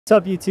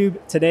What's up, YouTube?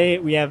 Today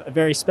we have a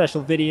very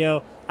special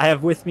video. I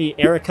have with me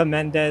Erica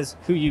Mendez,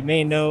 who you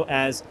may know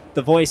as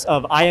the voice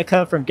of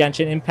Ayaka from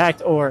Genshin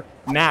Impact or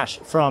Mash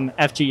from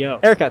FGO.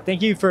 Erica,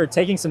 thank you for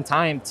taking some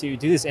time to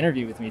do this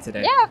interview with me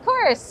today. Yeah, of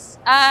course.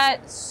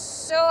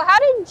 So how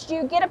did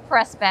you get a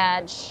press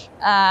badge?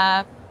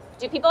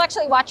 Do people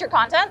actually watch your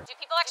content?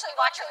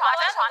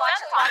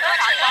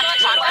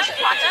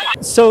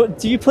 So,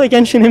 do you play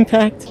Genshin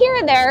Impact? Here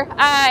and there.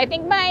 I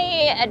think my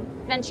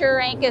adventure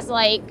rank is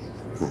like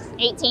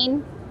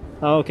 18.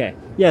 Oh, okay.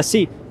 Yeah,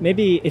 see,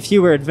 maybe if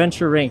you were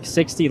adventure rank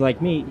 60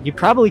 like me, you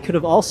probably could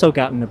have also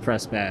gotten a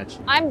press badge.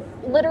 I'm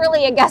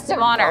literally a guest of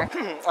honor.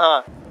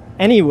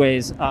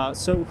 Anyways,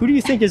 so who do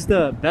you think is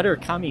the better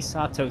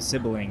Kamisato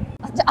sibling?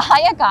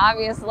 Ayaka,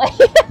 obviously.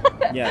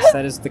 Yes,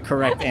 that is the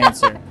correct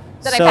answer.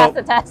 Did I pass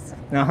the test?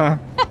 Uh-huh.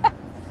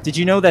 Did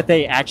you know that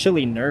they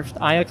actually nerfed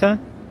Ayaka?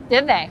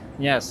 Did they?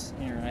 Yes.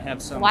 Here, I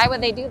have some. Why would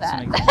they do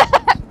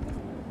that?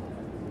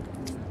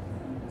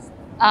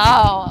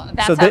 Oh,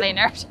 that's how they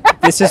nerfed her.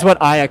 This is what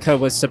Ayaka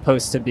was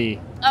supposed to be.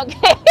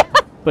 Okay.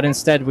 But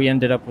instead we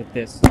ended up with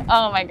this.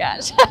 Oh my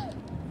gosh.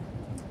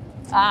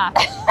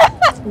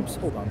 Oops,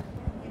 hold on.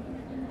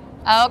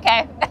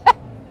 Okay.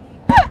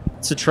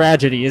 It's a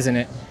tragedy, isn't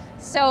it?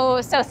 So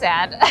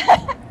sad.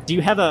 Do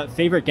you have a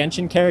favorite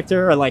Genshin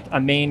character or like a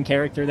main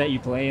character that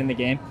you play in the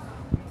game?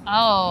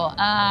 Oh,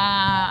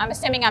 I'm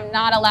assuming I'm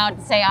not allowed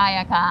to say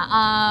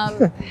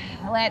Ayaka.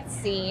 Let's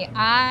see.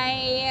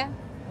 I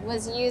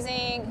was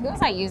using, who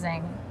was I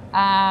using?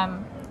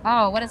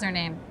 Oh, what is her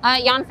name?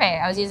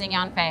 Yanfei. I was using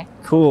Yanfei.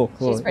 Cool.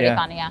 She's pretty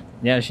fun, yeah.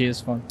 Yeah, she is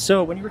fun.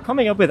 So when you were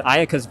coming up with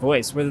Ayaka's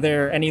voice, were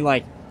there any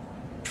like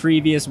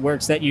previous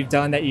works that you've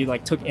done that you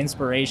like took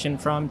inspiration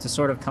from to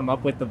sort of come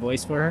up with the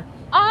voice for her?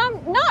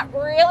 Not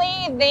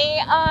really.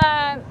 They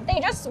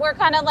just were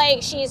kind of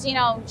like, she's, you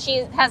know,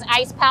 she has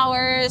ice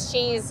powers.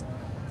 She's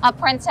a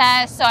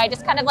princess. So I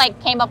just kind of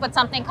like came up with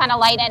something kind of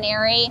light and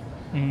airy.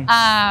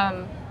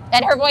 Mm-hmm.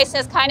 And her voice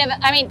is kind of,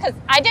 I mean, because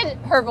I did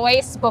her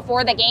voice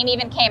before the game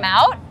even came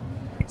out.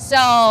 So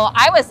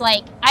I was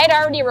like, I had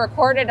already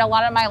recorded a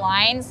lot of my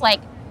lines,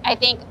 like I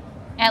think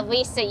at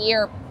least a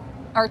year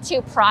or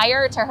two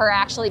prior to her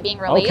actually being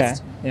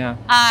released. Okay, yeah.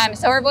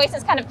 So her voice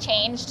has kind of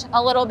changed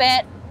a little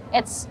bit.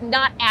 It's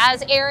not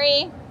as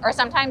airy, or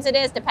sometimes it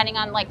is, depending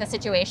on like the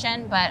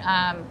situation. But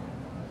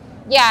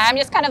yeah, I'm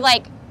just kind of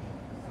like,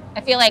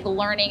 I feel like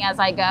learning as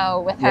I go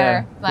with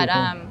her. But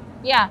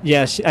yeah.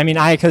 Yeah, I mean,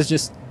 Ayaka's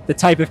just the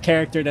type of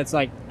character that's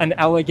like an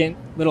elegant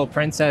little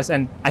princess,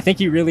 and I think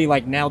you really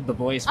like nailed the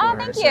voice for her. Oh,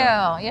 thank you.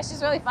 Yeah,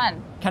 she's really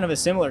fun. Kind of a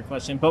similar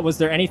question, but was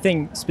there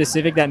anything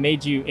specific that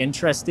made you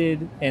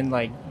interested in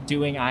like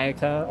doing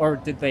Ayaka, or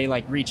did they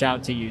like reach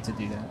out to you to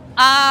do that?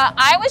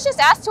 I was just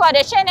asked to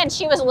audition, and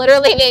she was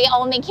literally the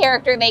only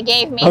character they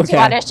gave me to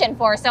audition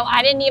for, so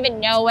I didn't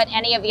even know what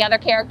any of the other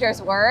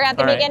characters were at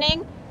the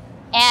beginning.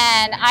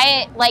 And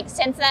I, like,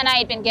 since then I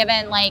had been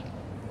given like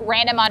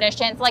random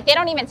auditions. Like, they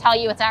don't even tell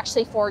you it's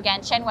actually for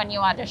Genshin when you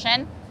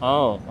audition.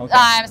 Oh,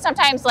 okay.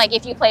 Sometimes, like,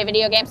 if you play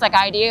video games like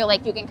I do,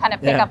 like, you can kind of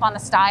pick up on the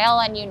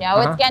style and you know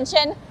it's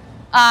Genshin.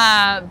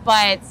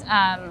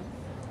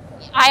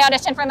 I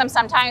audition for them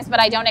sometimes, but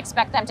I don't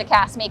expect them to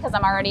cast me because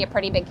I'm already a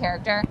pretty big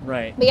character.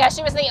 Right. But yeah,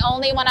 she was the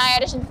only one I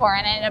auditioned for,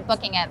 and I ended up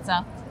booking it,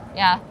 so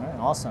yeah. All right,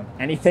 awesome.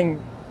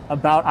 Anything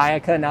about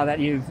Ayaka now that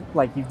you've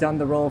done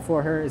the role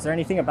for her? Is there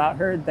anything about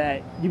her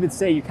that you would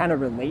say you kind of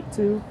relate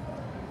to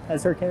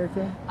as her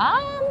character?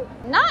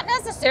 Not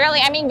necessarily.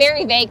 I mean,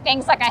 very vague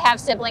things, like I have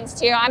siblings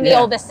too. I'm the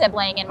oldest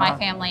sibling in my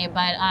family,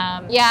 but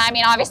yeah, I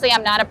mean, obviously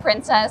I'm not a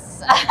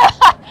princess.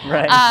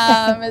 Right.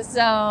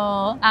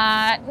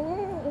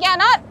 Yeah,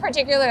 not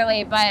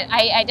particularly, but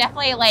I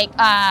definitely like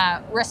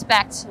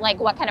respect like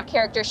what kind of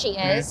character she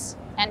is,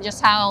 and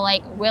just how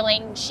like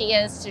willing she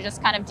is to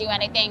just kind of do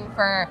anything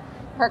for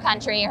her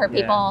country, her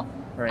people.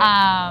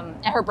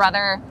 And her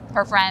brother,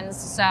 her friends.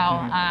 So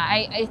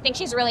I think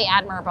she's really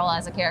admirable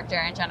as a character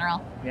in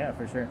general. Yeah,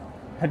 for sure.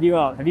 Have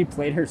you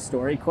played her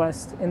story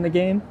quest in the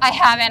game? I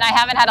haven't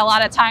had a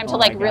lot of time to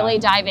like really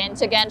dive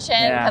into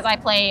Genshin, because I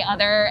play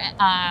other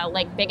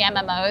like big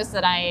MMOs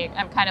that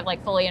I'm kind of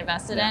like fully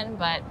invested in.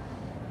 But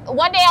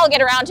one day I'll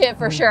get around to it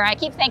for sure. I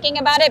keep thinking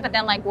about it, but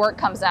then like work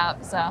comes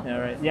out. So yeah,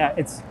 right. Yeah,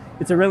 it's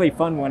a really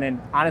fun one,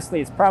 and honestly,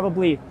 it's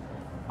probably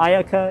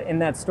Ayaka in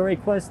that story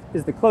quest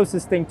is the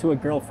closest thing to a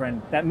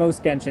girlfriend that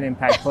most Genshin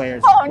Impact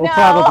players will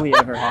probably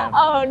ever have.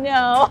 Oh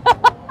no.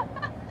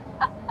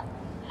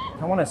 I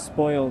don't want to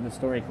spoil the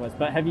story quest,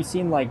 but have you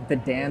seen like the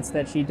dance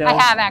that she does? I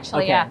have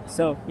actually, yeah.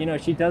 So, you know,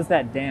 she does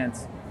that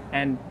dance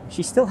and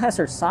she still has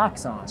her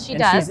socks on. She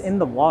does. She's in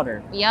the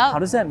water. Yep. How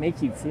does that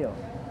make you feel?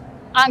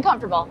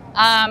 Uncomfortable.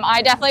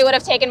 I definitely would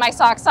have taken my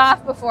socks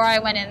off before I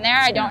went in there.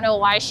 I don't know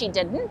why she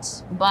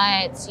didn't,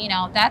 but you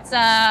know, that's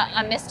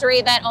a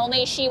mystery that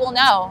only she will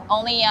know.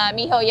 Only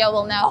MiHoYo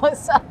will know.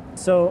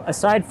 So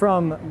aside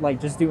from like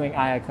just doing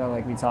Ayaka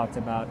like we talked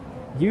about,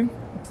 you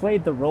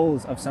played the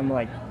roles of some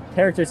like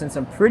characters in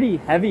some pretty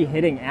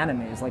heavy-hitting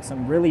animes, like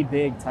some really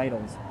big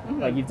titles.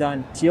 Like you've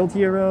done Shield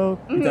Hero,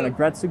 you've done a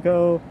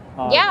Gretsuko,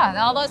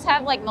 Yeah, all those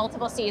have like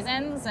multiple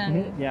seasons,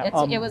 and yeah,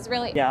 it was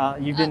really. Yeah,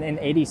 you've been in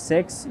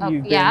 86.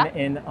 You've been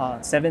in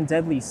Seven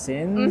Deadly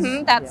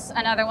Sins. That's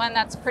another one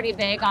that's pretty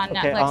big on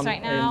Netflix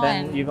right now.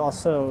 And then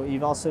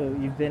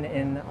you've been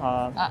in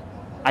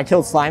I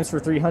Killed Slimes for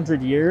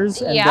 300 Years,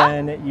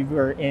 and then you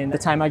were in The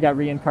Time I Got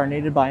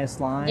Reincarnated by a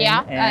Slime,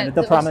 and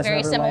The Promised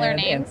very similar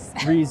Neverland, names.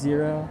 and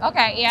ReZero.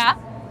 Okay, yeah.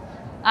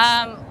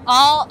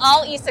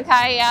 All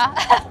isekai,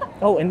 yeah.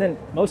 Oh, and then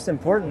most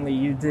importantly,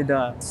 you did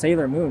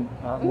Sailor Moon.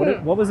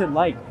 What was it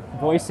like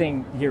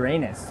voicing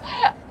Uranus?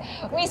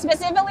 We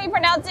specifically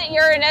pronounce it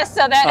Uranus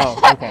so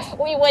that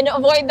we would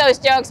avoid those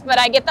jokes, but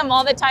I get them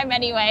all the time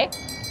anyway.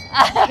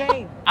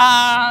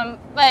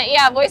 But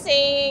yeah,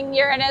 voicing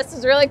Uranus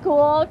is really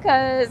cool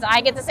because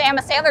I get to say I'm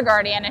a Sailor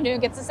Guardian, and who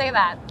gets to say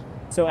that?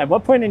 So at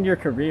what point in your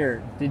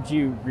career did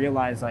you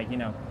realize, like, you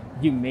know,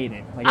 you made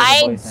it? Like,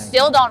 I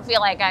still don't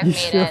feel like I've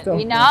made it.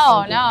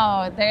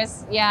 No,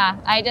 there's,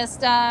 I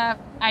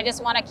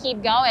just want to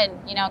keep going,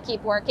 you know,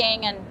 keep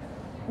working and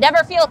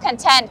never feel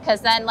content,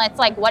 because then it's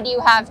like, what do you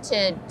have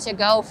to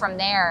go from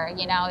there,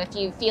 you know, if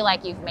you feel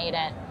like you've made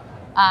it?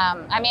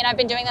 I mean, I've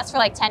been doing this for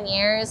like 10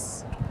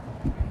 years.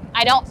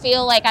 I don't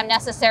feel like I'm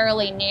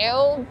necessarily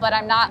new, but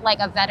I'm not like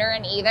a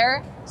veteran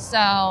either. So,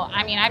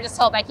 I mean, I just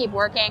hope I keep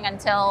working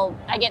until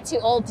I get too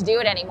old to do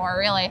it anymore,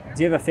 really.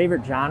 Do you have a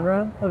favorite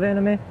genre of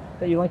anime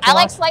that you like to watch?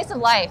 I like slice of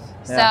life.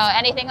 So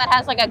anything that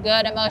has like a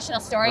good emotional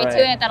story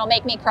to it that'll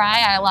make me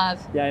cry, I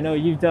love. Yeah, I know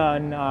you've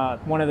done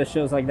one of the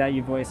shows like that.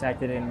 You voice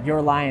acted in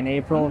Your Lie in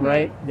April,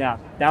 right? Yeah,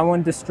 that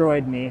one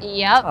destroyed me.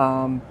 Yep.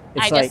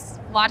 I just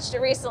watched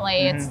it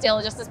recently. It's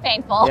still just as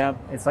painful. Yep.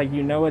 It's like,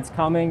 you know it's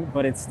coming,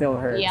 but it still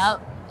hurts.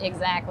 Yep.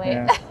 Exactly.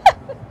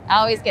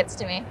 Always gets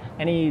to me.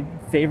 Any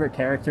favorite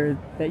character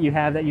that you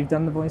have that you've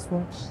done the voice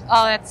for?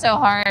 Oh, that's so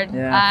hard.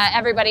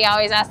 Everybody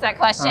always asks that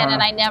question,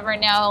 and I never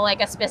know like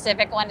a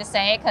specific one to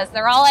say, because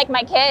they're all like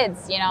my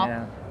kids, you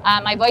know,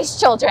 my voice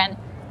children.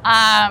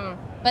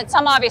 But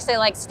some obviously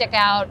like stick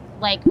out.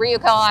 Like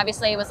Ryuko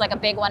obviously was like a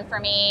big one for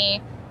me.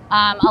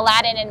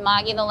 Aladdin and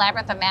Magi the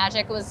Labyrinth of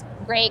Magic was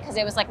great because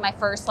it was like my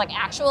first like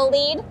actual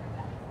lead. And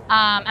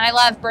I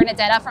love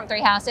Bernadetta from Three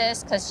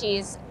Houses because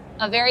she's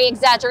a very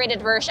exaggerated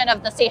version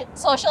of the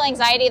social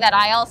anxiety that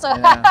I also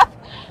have,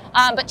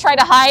 but try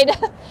to hide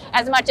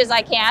as much as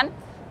I can.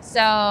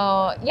 So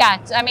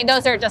yeah, I mean,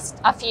 those are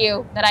just a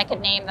few that I could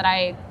name that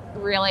I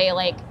really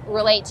like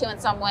relate to in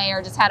some way,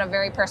 or just had a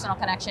very personal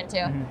connection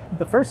to.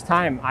 The first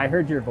time I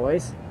heard your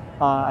voice,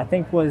 I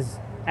think was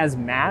as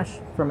Mash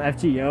from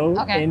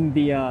FGO in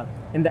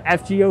the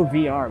FGO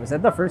VR. Was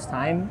that the first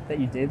time that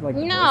you did like?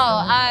 No,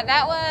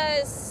 that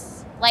was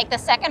like the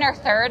second or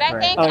third, I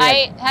think.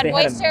 I had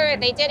voiced her.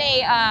 They did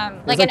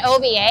a like an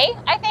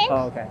OVA, I think.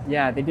 Oh, okay.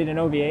 Yeah, they did an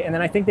OVA, and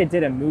then I think they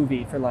did a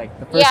movie for like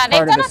the first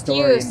part of the story.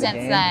 Yeah, they've done a few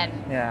since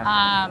then.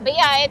 Yeah. But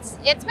yeah,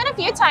 it's been a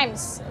few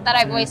times that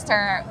I voiced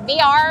her.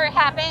 VR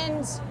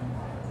happened,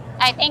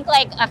 I think,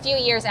 like a few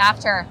years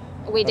after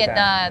we did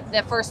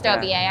the first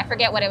OVA. I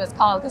forget what it was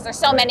called because there's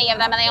so many of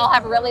them, and they all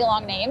have really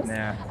long names.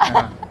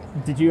 Yeah.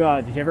 Did you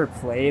ever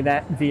play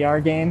that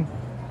VR game?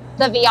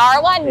 The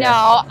VR one?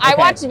 No. I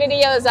watched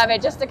videos of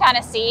it just to kind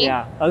of see.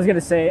 Yeah, I was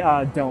gonna say,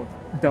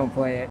 don't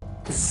play it.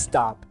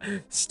 Stop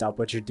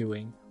what you're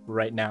doing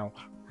right now,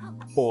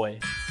 boy.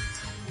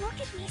 Look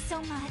at me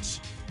so much.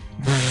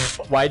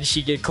 Why did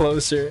she get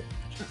closer?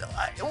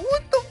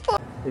 What the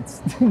fuck?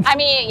 It's. I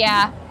mean,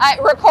 yeah.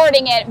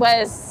 Recording it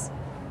was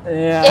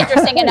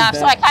interesting enough,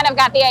 so I kind of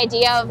got the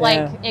idea of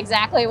like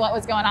exactly what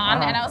was going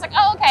on, and I was like,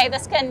 oh, okay,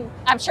 this can,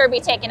 I'm sure, be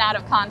taken out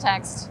of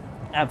context.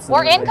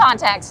 Absolutely. Or in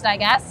context, I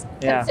guess,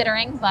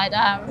 considering. But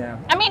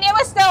I mean, it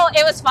was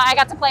fun. I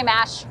got to play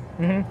MASH.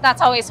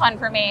 That's always fun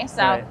for me.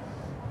 So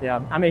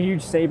yeah, I'm a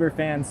huge Saber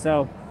fan,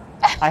 so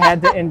I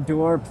had to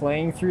endure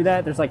playing through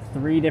that. There's like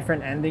 3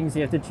 different endings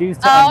you have to choose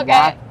to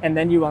unlock, and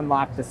then you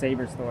unlock the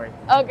Saber story.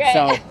 Okay.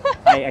 So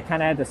I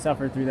kind of had to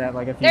suffer through that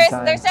like a few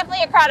times. There's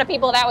definitely a crowd of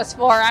people that was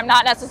for. I'm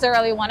not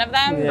necessarily one of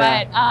them,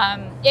 but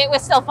it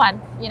was still fun.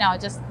 You know,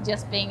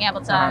 just being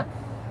able to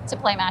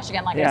play MASH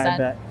again, like I said. I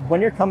bet.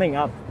 When you're coming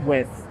up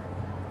with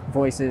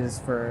voices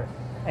for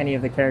any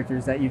of the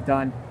characters that you've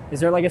done, is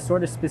there like a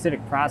sort of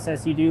specific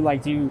process you do?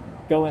 Like, do you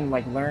go and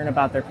like learn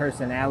about their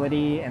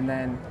personality and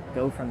then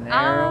go from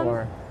there,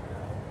 or?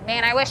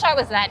 Man, I wish I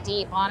was that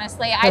deep,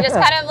 honestly. I just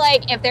kind of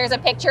like, if there's a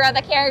picture of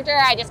the character,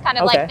 I just kind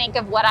of like think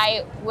of what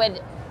I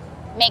would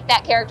make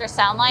that character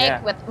sound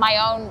like with my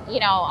own,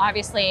 you know,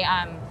 obviously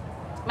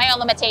my own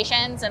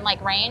limitations and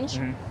like range.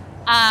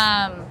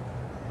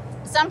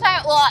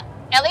 Sometimes, well,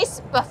 at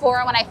least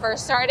before when I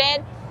first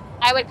started,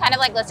 I would kind of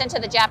like listen to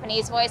the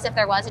Japanese voice if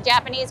there was a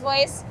Japanese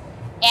voice,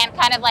 and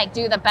kind of like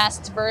do the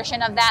best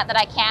version of that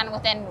I can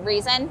within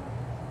reason.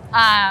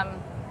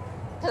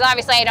 Because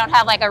obviously I don't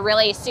have like a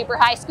really super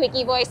high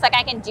squeaky voice. Like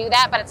I can do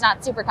that, but it's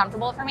not super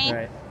comfortable for me.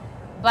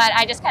 But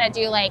I just kind of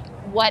do like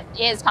what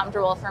is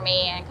comfortable for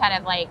me, and kind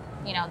of like,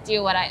 you know,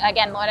 do what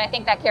I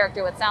think that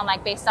character would sound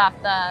like based off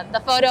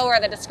the photo or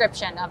the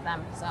description of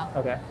them.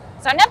 So.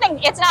 So nothing,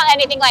 it's not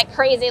anything like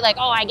crazy, like,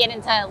 oh, I get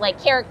into like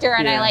character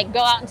and I like go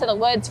out into the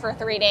woods for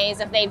 3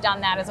 days if they've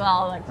done that as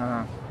well. Like,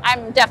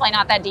 I'm definitely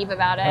not that deep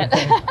about it.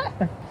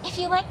 Okay. If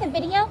you liked the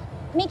video,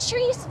 make sure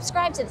you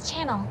subscribe to the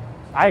channel.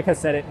 Ayaka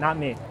said it, not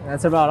me.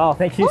 That's about all.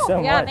 Thank you so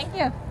much. Yeah, thank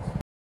you.